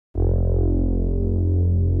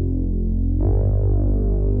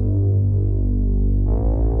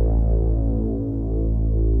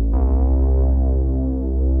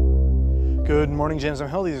Good morning, James M.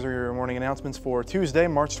 Hill. These are your morning announcements for Tuesday,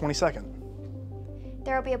 March 22nd.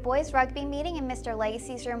 There will be a boys rugby meeting in Mr.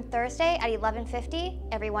 Legacy's room Thursday at 11:50.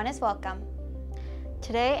 Everyone is welcome.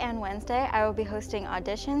 Today and Wednesday, I will be hosting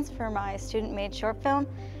auditions for my student-made short film.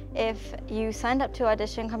 If you signed up to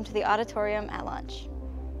audition, come to the auditorium at lunch.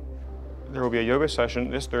 There will be a yoga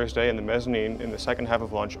session this Thursday in the mezzanine in the second half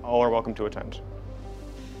of lunch. All are welcome to attend.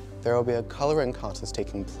 There will be a coloring contest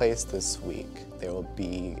taking place this week. They will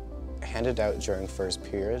be handed out during first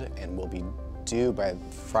period and will be due by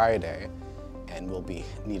Friday and will be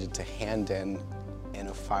needed to hand in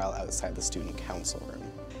a file outside the student council room.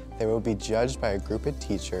 They will be judged by a group of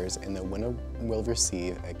teachers and the winner will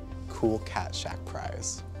receive a cool Cat Shack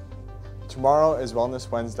prize. Tomorrow is Wellness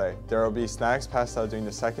Wednesday. There will be snacks passed out during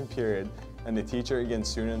the second period and the teacher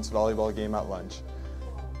against students volleyball game at lunch.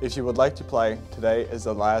 If you would like to play, today is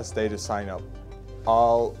the last day to sign up.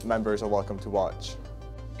 All members are welcome to watch.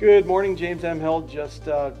 Good morning, James M. Hill. Just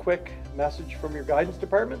a quick message from your guidance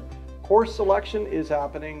department. Course selection is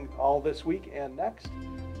happening all this week and next.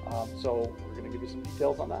 So we're going to give you some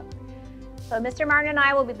details on that. So Mr. Martin and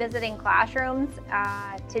I will be visiting classrooms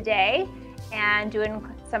today and doing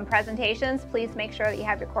some presentations. Please make sure that you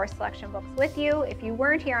have your course selection books with you. If you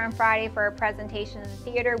weren't here on Friday for a presentation in the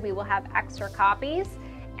theater, we will have extra copies.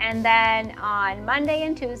 And then on Monday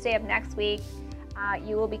and Tuesday of next week,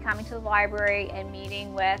 you will be coming to the library and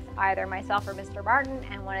meeting with either myself or Mr. Martin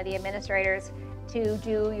and one of the administrators to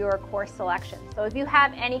do your course selection. So if you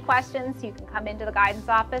have any questions, you can come into the guidance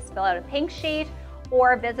office, fill out a pink sheet,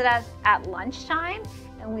 or visit us at lunchtime,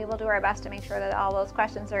 and we will do our best to make sure that all those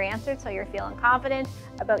questions are answered so you're feeling confident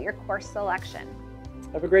about your course selection.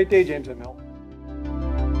 Have a great day, James M. Hill.